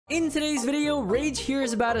In today's video, Rage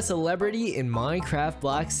hears about a celebrity in Minecraft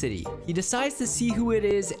Black City. He decides to see who it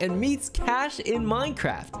is and meets Cash in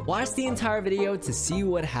Minecraft. Watch the entire video to see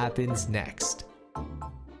what happens next.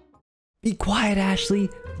 Be quiet, Ashley.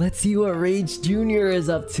 Let's see what Rage Jr. is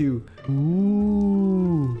up to.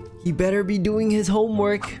 Ooh, he better be doing his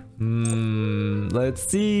homework. Let's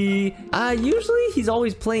see. Usually he's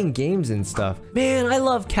always playing games and stuff. Man, I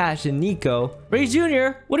love Cash and Nico. Rage Jr.,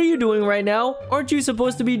 what are you doing right now? Aren't you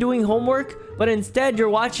supposed to be doing homework? But instead you're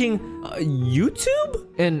watching YouTube?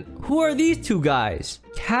 And who are these two guys?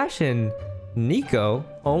 Cash and Nico?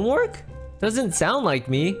 Homework? Doesn't sound like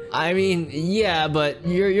me. I mean, yeah, but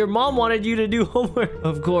your mom wanted you to do homework.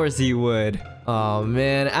 Of course he would. Oh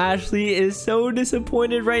man, Ashley is so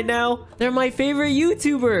disappointed right now. They're my favorite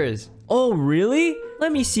YouTubers. Oh, really?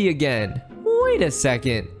 Let me see again. Wait a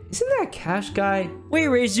second. Isn't that Cash guy? Wait,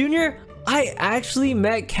 Rage Jr., I actually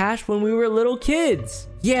met Cash when we were little kids.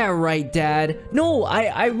 Yeah, right, Dad. No,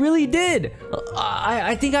 I really did.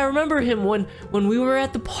 I think I remember him when we were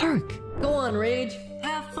at the park. Go on, Rage.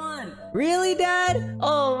 Have fun. Really, Dad?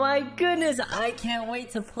 Oh my goodness, I can't wait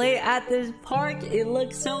to play at this park. It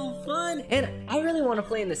looks so fun. And I really want to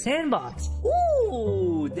play in the sandbox.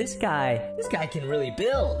 Ooh, this guy can really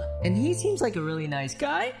build. And he seems like a really nice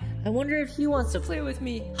guy. I wonder if he wants to play with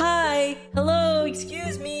me. Hi, hello,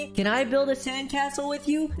 excuse me. Can I build a sandcastle with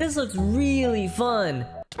you? This looks really fun.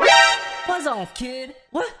 Buzz off, kid.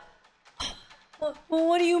 What?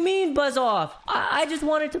 What do you mean, buzz off? I just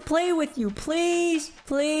wanted to play with you. Please,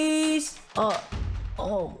 please.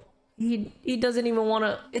 Oh, he doesn't even want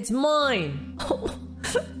to. It's mine.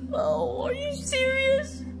 Oh, are you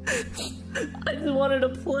serious? I just wanted to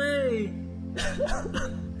play.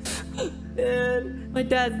 Man, my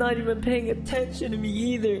dad's not even paying attention to me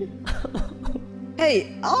either.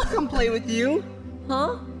 Hey, I'll come play with you.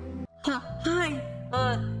 Huh? Hi.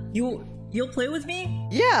 You'll play with me?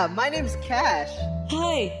 Yeah, my name's Cash.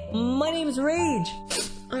 Hi, my name's Rage.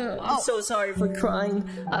 I'm so sorry for crying.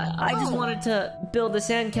 I just wanted to build a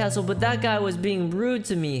sandcastle, but that guy was being rude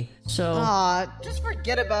to me, so... just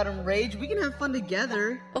forget about him, Rage. We can have fun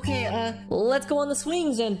together. Okay, let's go on the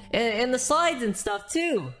swings and the slides and stuff,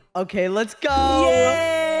 too. Okay, let's go.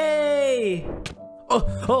 Yay!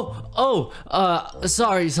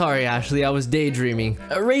 Sorry, Ashley. I was daydreaming.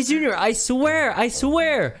 Rage Jr., I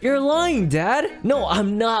swear. You're lying, Dad. No,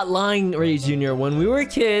 I'm not lying, Rage Jr. When we were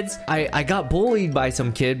kids, I got bullied by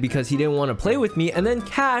some kid because he didn't want to play with me, and then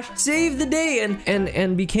Cash saved the day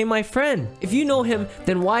and became my friend. If you know him,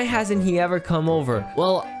 then why hasn't he ever come over?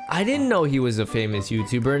 Well, I didn't know he was a famous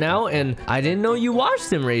YouTuber now, and I didn't know you watched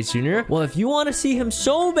him, Rage Jr. Well, if you want to see him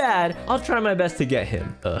so bad, I'll try my best to get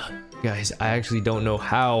him. Guys, I actually don't know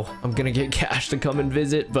how I'm gonna get Cash to come and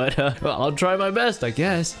visit, but I'll try my best, I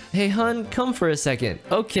guess. Hey, hun, come for a second.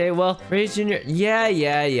 Okay, well, Rage Jr.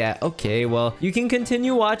 Yeah. Okay, well, you can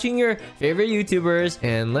continue watching your favorite YouTubers,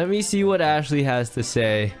 and let me see what Ashley has to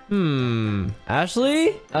say.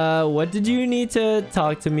 Ashley? What did you need to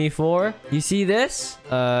talk to me for? You see this?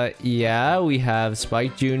 Yeah, we have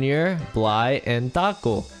Spike Jr., Bly, and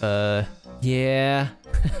Taco. Yeah.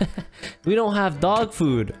 We don't have dog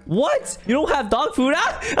food. What? You don't have dog food?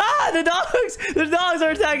 The dogs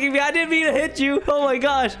are attacking me. I didn't mean to hit you. Oh my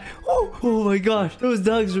gosh. Oh my gosh. Those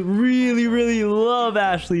dogs really love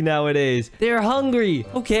Ashley nowadays. They're hungry.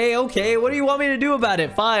 Okay. What do you want me to do about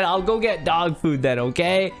it? Fine, I'll go get dog food then,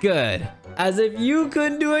 okay? Good. As if you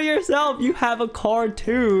couldn't do it yourself. You have a car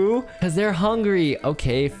too. Because they're hungry.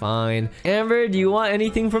 Okay, fine. Amber, do you want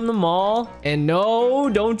anything from the mall? And no,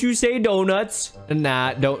 don't you say donuts.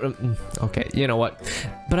 Nah, don't. Okay, you know what?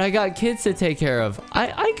 But I got kids to take care of.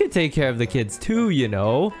 I could take care of the kids too, you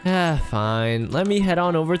know. Fine. Let me head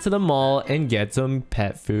on over to the mall and get some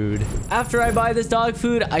pet food. After I buy this dog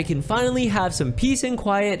food, I can finally have some peace and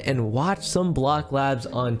quiet and watch some Block Labs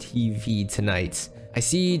on TV tonight. I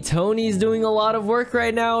see Tony's doing a lot of work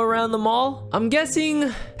right now around the mall. I'm guessing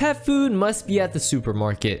pet food must be at the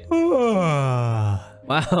supermarket.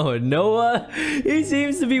 Wow, Noah, he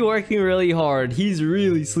seems to be working really hard. He's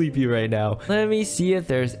really sleepy right now. Let me see if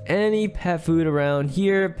there's any pet food around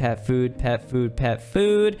here. Pet food.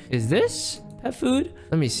 Is this pet food?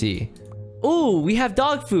 Let me see. Oh, we have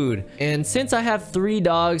dog food. And since I have 3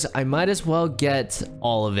 dogs, I might as well get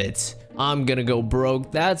all of it. I'm gonna go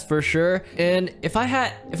broke, that's for sure. And if I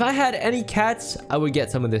had any cats, I would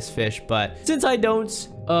get some of this fish, but since I don't,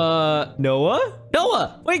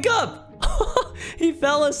 Noah, wake up! He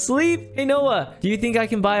fell asleep. Hey, Noah, do you think I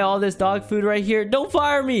can buy all this dog food right here? Don't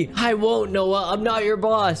fire me. I won't, Noah. I'm not your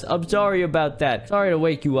boss. I'm sorry about that. Sorry to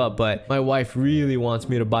wake you up, but my wife really wants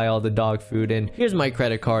me to buy all the dog food. And here's my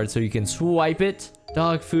credit card so you can swipe it.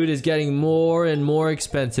 Dog food is getting more and more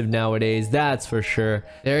expensive nowadays, that's for sure.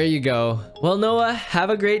 There you go. Well, Noah, have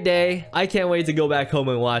a great day. I can't wait to go back home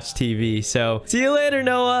and watch TV. So, see you later,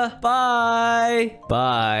 Noah. Bye.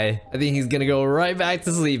 Bye. I think he's gonna go right back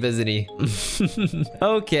to sleep, isn't he?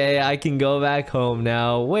 Okay, I can go back home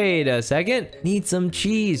now. Wait a second. Need some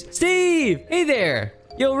cheese. Steve! Hey there!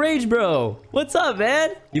 Yo, Rage Bro, what's up,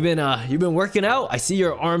 man? You've been working out? I see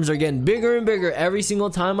your arms are getting bigger and bigger every single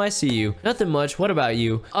time I see you. Nothing much. What about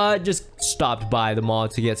you? Just stopped by the mall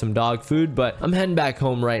to get some dog food, but I'm heading back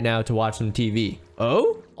home right now to watch some TV.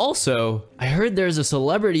 Oh? Also, I heard there's a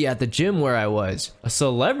celebrity at the gym where I was. A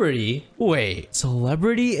celebrity? Wait,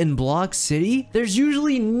 celebrity in Block City? There's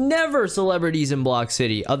usually never celebrities in Block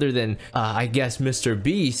City other than, I guess, Mr.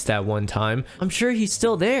 Beast at one time. I'm sure he's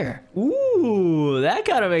still there. Ooh, that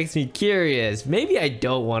kind of makes me curious. Maybe I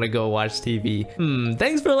don't want to go watch TV.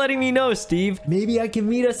 Thanks for letting me know, Steve. Maybe I can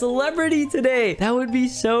meet a celebrity today. That would be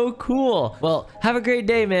so cool. Well, have a great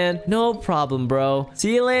day, man. No problem, bro.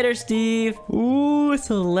 See you later, Steve. Ooh,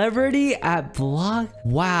 celebrity at Block...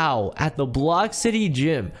 Wow, at the Block City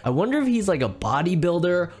gym. I wonder if he's like a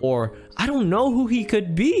bodybuilder or I don't know who he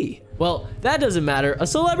could be. Well, that doesn't matter. A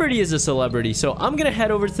celebrity is a celebrity, so I'm gonna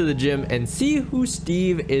head over to the gym and see who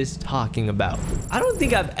Steve is talking about. I don't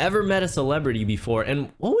think I've ever met a celebrity before, and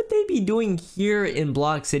what would they be doing here in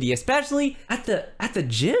Block City, especially at the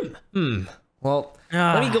gym? Well,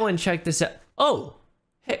 let me go and check this out. Oh,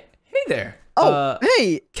 hey there. Oh,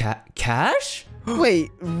 hey. Cash? Wait,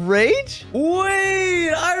 Rage?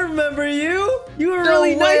 Wait, I remember you. You were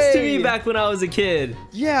really nice to me back when I was a kid.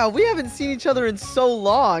 Yeah, we haven't seen each other in so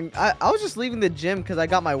long. I was just leaving the gym because I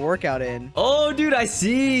got my workout in. Oh, dude, I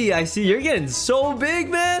see. You're getting so big,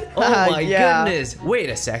 man. Oh, my goodness. Wait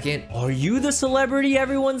a second. Are you the celebrity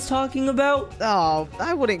everyone's talking about? Oh,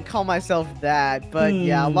 I wouldn't call myself that, but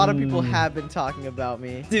yeah, a lot of people have been talking about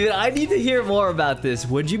me. Dude, I need to hear more about this.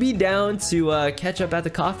 Would you be down to catch up at the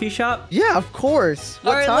coffee shop? Yeah, of course.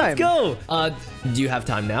 What All right, time? Let's go. Do you have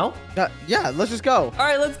time now? Yeah, let's just go. All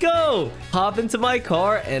right, let's go. Hop into my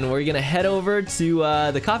car and we're gonna head over to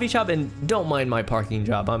the coffee shop. And don't mind my parking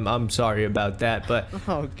job. I'm sorry about that, but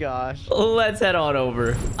oh gosh. Let's head on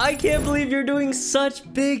over. I can't believe you're doing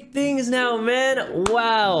such big things now, man.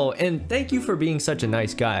 Wow. And thank you for being such a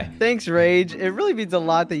nice guy. Thanks, Rage. It really means a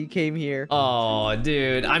lot that you came here. Oh,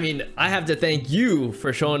 dude. I mean, I have to thank you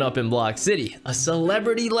for showing up in Block City. A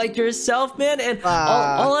celebrity like yourself, man. And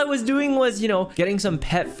all I was doing was, you know, getting some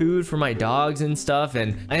pet food for my dogs and stuff,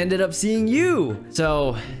 and I ended up seeing you.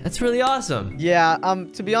 So that's really awesome. Yeah,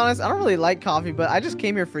 to be honest, I don't really like coffee, but I just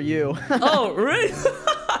came here for you. Oh, really?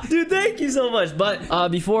 Dude, thank you so much. But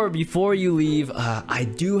before you leave, I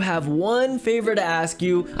do have one favor to ask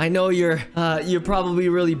you. I know you're probably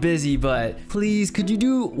really busy, but please, could you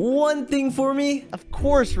do one thing for me? Of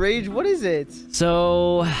course, Rage. What is it?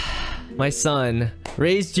 So, my son,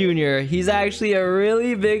 Rage Jr., he's actually a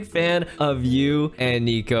really big fan of you and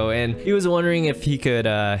Nico, and he was wondering if he could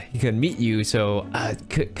meet you. So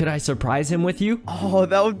could I surprise him with you? Oh,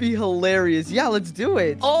 that would be hilarious. Yeah, let's do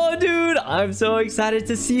it. Oh, dude, I'm so excited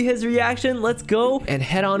to see his reaction. Let's go and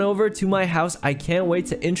head on over to my house. I can't wait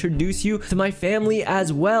to introduce you to my family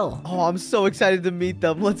as well. Oh, I'm so excited to meet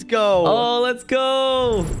them. Let's go. Oh, let's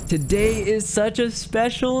go. Today is such a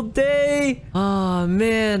special day. Oh,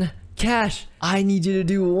 man. Cash, I need you to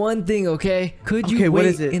do one thing, okay? Could you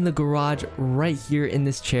wait in the garage right here in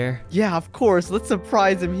this chair? Yeah, of course. Let's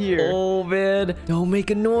surprise him here. Oh, man. Don't make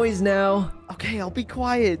a noise now. Okay, I'll be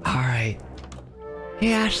quiet. All right.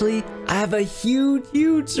 Hey, Ashley, I have a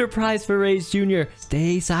huge surprise for Rage Jr.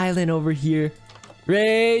 Stay silent over here.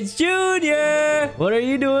 Rage Jr., what are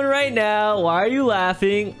you doing right now? Why are you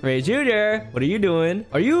laughing? Rage Jr., what are you doing?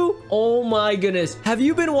 Oh my goodness. Have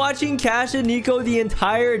you been watching Cash and Nico the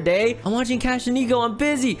entire day? I'm watching Cash and Nico. I'm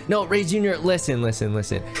busy. No, Rage Jr.,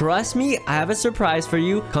 listen. Trust me, I have a surprise for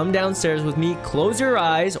you. Come downstairs with me. Close your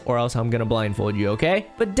eyes or else I'm gonna blindfold you, okay?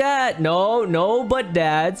 But Dad, no, but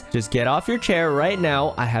dads, just get off your chair right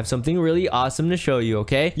now. I have something really awesome to show you,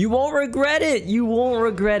 okay? You won't regret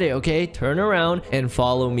it. Okay? Turn around and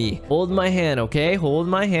follow me. Hold my hand, okay? Hold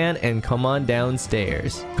my hand and come on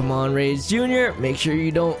downstairs. Come on, Rage Jr. Make sure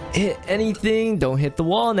you don't hit anything. Don't hit the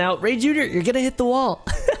wall now. Rage Jr., you're gonna hit the wall.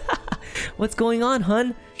 What's going on,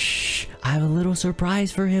 hun? Shh. I have a little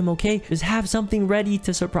surprise for him, okay? Just have something ready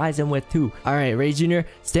to surprise him with, too. All right, Rage Jr.,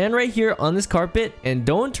 stand right here on this carpet and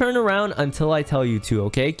don't turn around until I tell you to,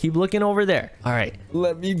 okay? Keep looking over there. All right,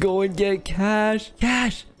 let me go and get Cash.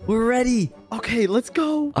 Cash, we're ready. Okay, let's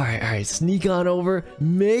go. All right, sneak on over.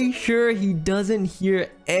 Make sure he doesn't hear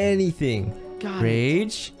anything. Got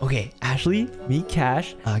Rage. Okay, Ashley, meet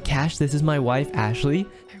Cash. Cash, this is my wife, Ashley.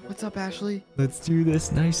 Hey, what's up, Ashley? Let's do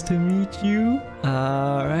this. Nice to meet you.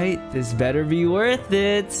 All right, this better be worth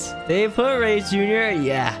it. Stay put, Rage Jr.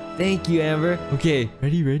 Yeah, thank you, Amber. Okay,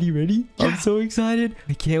 ready? I'm so excited.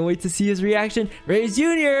 I can't wait to see his reaction. Rage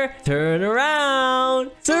Jr., turn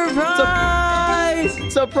around.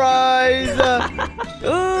 Surprise! Surprise!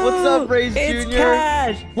 Ooh, what's up, Rage it's Jr.?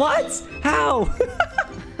 Cash. What? How?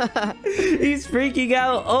 He's freaking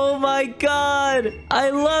out. Oh my god, I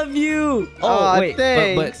love you. Oh wait,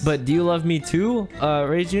 thanks. but do you love me too,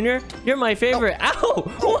 Ray Jr.? You're my favorite. Ow!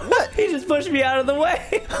 What? He just pushed me out of the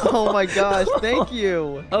way. Oh my gosh, thank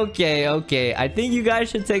you. Okay. I think you guys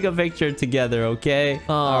should take a picture together, okay?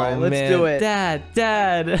 Oh, all right, let's do it.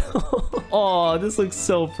 Dad. Oh, this looks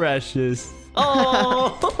so precious.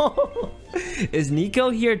 Oh. Is Nico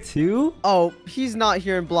here too? Oh, he's not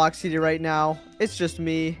here in Block City right now. It's just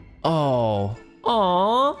me. Oh.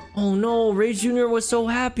 Aw. Oh no, Ray Jr. was so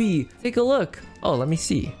happy. Take a look. Oh, let me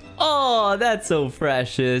see. Oh, that's so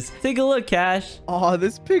precious. Take a look, Cash. Oh,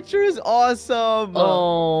 this picture is awesome.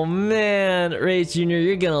 Oh, man. Rage Jr.,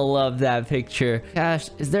 you're gonna love that picture. Cash,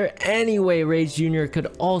 is there any way Rage Jr.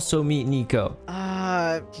 could also meet Nico?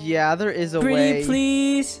 Yeah, there is a Pretty way.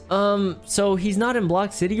 please? So he's not in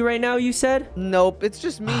Block City right now, you said? Nope, it's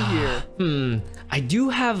just me here. I do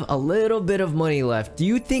have a little bit of money left. Do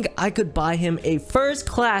you think I could buy him a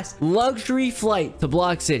first-class luxury flight to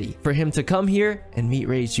Block City for him to come here and meet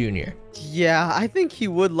Rage Jr.? Yeah, I think he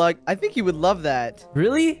would love that.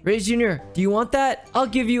 Really? Rage Jr., do you want that? I'll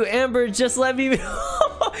give you Amber. Just let me...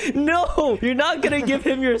 No, you're not gonna give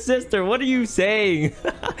him your sister. What are you saying?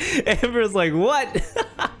 Amber's like, what?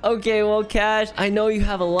 Okay, well, Cash, I know you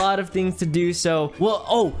have a lot of things to do, so... Well,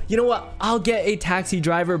 oh, you know what? I'll get a taxi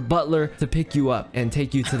driver butler to pick you up and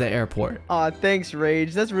take you to the airport. Aw, thanks,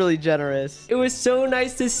 Rage. That's really generous. It was so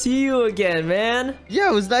nice to see you again, man. Yeah,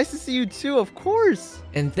 it was nice to see you too, of course.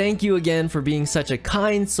 And thank you again for being such a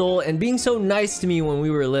kind soul and being so nice to me when we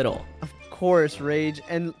were little. Of course, Rage.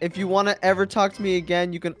 And if you want to ever talk to me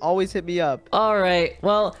again, you can always hit me up. All right.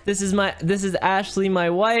 Well, this is Ashley, my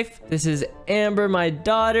wife. This is Amber, my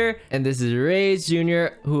daughter, and this is Rage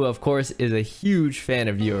Jr., who of course is a huge fan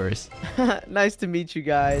of yours. Nice to meet you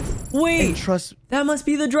guys. Wait, and trust. That must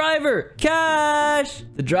be the driver. Cash!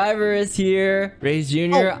 The driver is here. Rage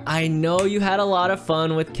Jr., Oh. I know you had a lot of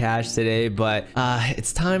fun with Cash today, but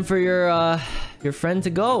it's time for your friend to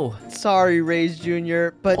go. Sorry, Rage Jr.,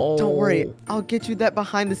 but don't worry. Oh. I'll get you that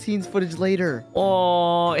behind-the-scenes footage later.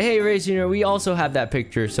 Oh, hey, Rage Jr., we also have that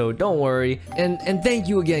picture, so don't worry. And thank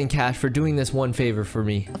you again, Cash, for doing this one favor for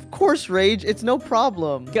me. Of course, Rage. It's no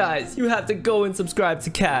problem. Guys, you have to go and subscribe to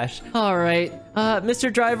Cash. All right.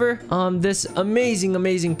 Mr. Driver, this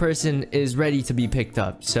amazing person is ready to be picked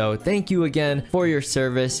up. So thank you again for your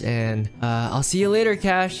service, and I'll see you later,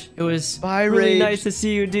 Cash. It was Bye, really Rage. nice to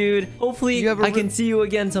see you, dude. Hopefully, I can see you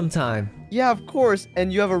again sometime. Yeah, of course.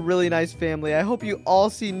 And you have a really nice family. I hope you all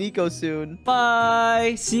see Nico soon.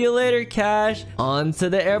 Bye. See you later, Cash. On to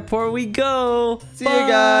the airport we go. See you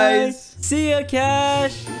guys. See ya,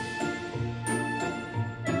 Cash.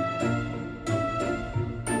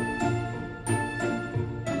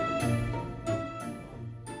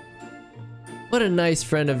 What a nice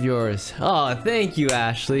friend of yours. Oh, thank you,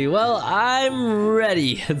 Ashley. Well, I'm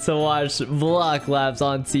ready to watch Block Labs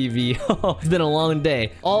on TV. It's been a long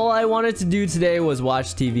day. All I wanted to do today was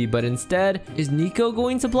watch TV, but instead, is Nico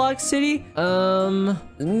going to Block City?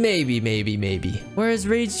 Maybe. Where is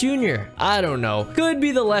Rage Jr.? I don't know. Could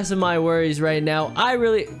be the less of my worries right now.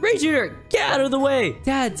 Rage Jr., get out of the way.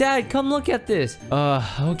 Dad, come look at this.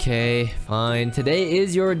 Okay, fine. Today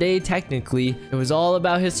is your day, technically. It was all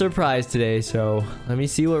about his surprise today, so let me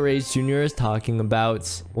see what Rage Jr. is talking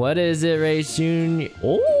about. What is it, Rage Jr.?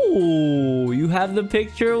 Oh, you have the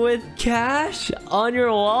picture with Cash on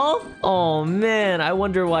your wall? Oh, man, I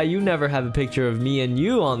wonder why you never have a picture of me and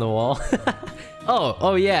you on the wall.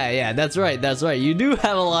 Oh, yeah, that's right. You do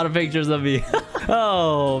have a lot of pictures of me.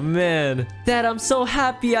 Oh, man. Dad, I'm so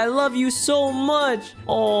happy. I love you so much.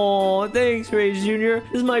 Oh, thanks, Rage Jr.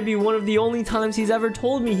 This might be one of the only times he's ever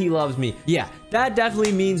told me he loves me. Yeah, that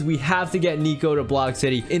definitely means we have to get Nico to Block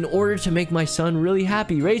City in order to make my son really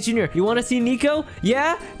happy. Rage Jr., you want to see Nico?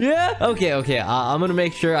 Yeah? Okay. I'm gonna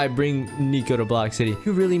make sure I bring Nico to Block City.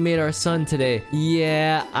 You really made our son today.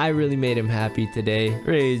 Yeah, I really made him happy today.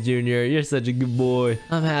 Rage Jr., you're such a good boy.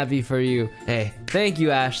 I'm happy for you. Hey, thank you,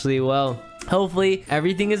 Ashley. Well, hopefully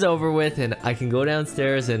everything is over with and I can go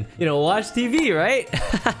downstairs and, watch TV, right?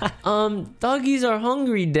 Doggies are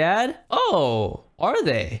hungry, Dad. Oh, are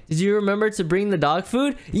they? Did you remember to bring the dog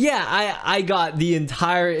food? Yeah, I got the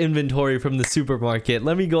entire inventory from the supermarket.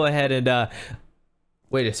 Let me go ahead and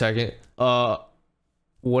wait a second.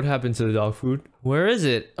 What happened to the dog food? Where is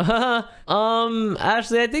it?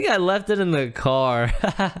 Ashley, I think I left it in the car.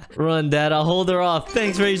 Run, Dad. I'll hold her off.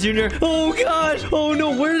 Thanks, Ray Jr. Oh, gosh. Oh,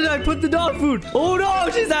 no. Where did I put the dog food? Oh, no.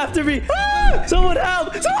 She's after me. Ah! Someone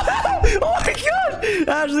help. Someone help. Oh, my God.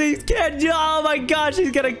 Ashley can't. Oh, my gosh.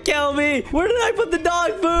 She's going to kill me. Where did I put the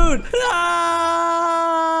dog food?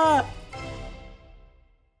 Ah!